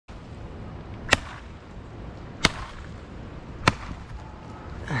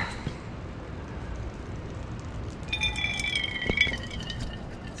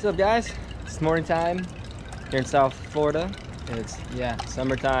What's up, guys? It's morning time here in South Florida. It's,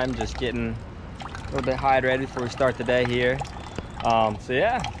 summertime, just getting a little bit hydrated before we start the day here. So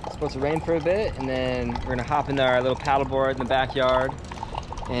yeah, it's supposed to rain for a bit, and then we're gonna hop into our little paddleboard in the backyard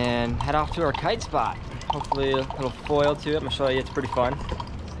and head off to our kite spot. Hopefully a little foil to it. I'm gonna show you, it's pretty fun.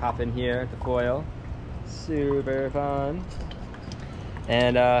 Just hop in here at the foil. Super fun.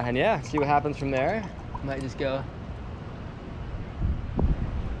 And yeah, see what happens from there. Might just go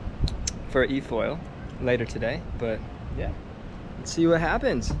for an e-foil later today, but yeah, let's see what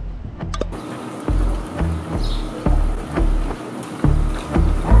happens.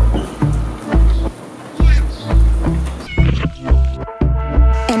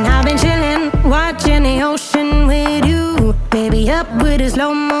 And I've been chilling, watching the ocean with you, baby, up with a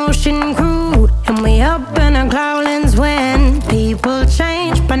slow motion crew. And we up in our clouds when people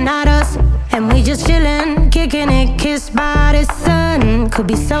change, but not us. And we just chillin', kicking it, kissed by the sun. Could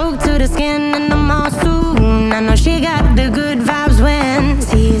be soaked to the skin in the mall soon. I know she got the good vibes when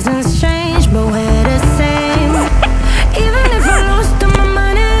seasons change, but we're the same. Even if I lost all my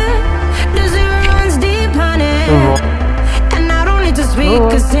money, the zero runs deep, honey. And I don't need to speak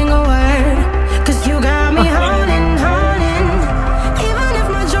a single word, cause you got me holding, holding. Even if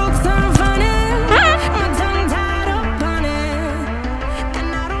my jokes aren't funny, my tongue tied up on it.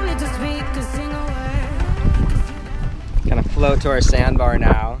 And I don't need to speak a single word. Kind of float to our sandbar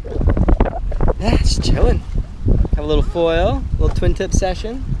now. Yeah, just chilling. Have a little foil, a little twin tip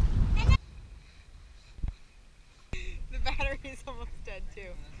session. The battery's almost dead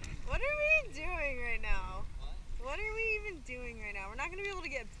too. What are we doing right now? What are we even doing right now? We're not gonna be able to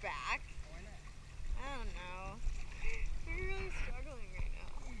get back. I don't know. We're really struggling right now.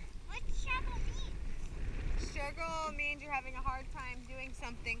 What struggle means? Struggle means you're having a hard time doing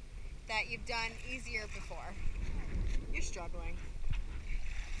something that you've done easier before. You're struggling.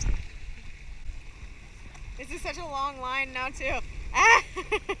 This is such a long line now too. Ah! Your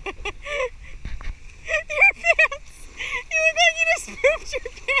pants! You look like you just pooped your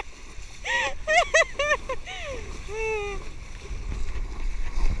pants!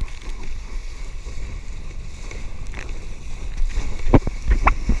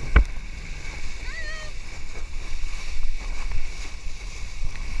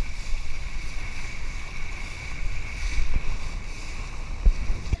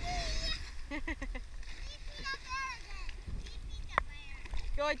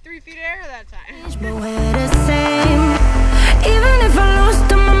 Go like 3 feet of air that time. But we're the same. Even if I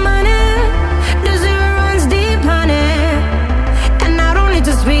lost all my money, the zero runs deep, honey. And I don't need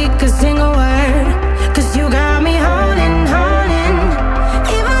to speak a single word, cause you got me holding, holding.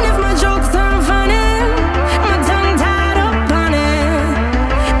 Even if my jokes aren't funny, my tongue tied up on it.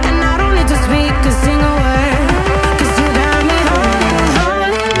 And I don't need to speak a single word, cause you got me holding,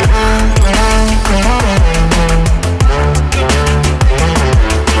 holding.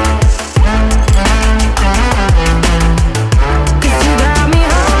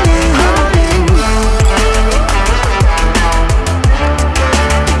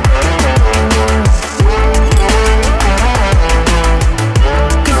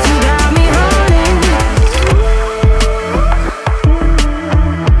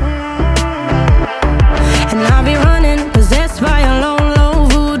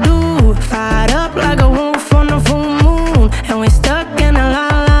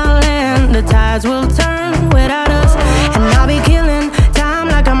 Will turn without us, and I'll be killing time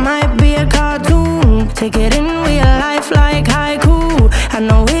like I might be a cartoon. Take it in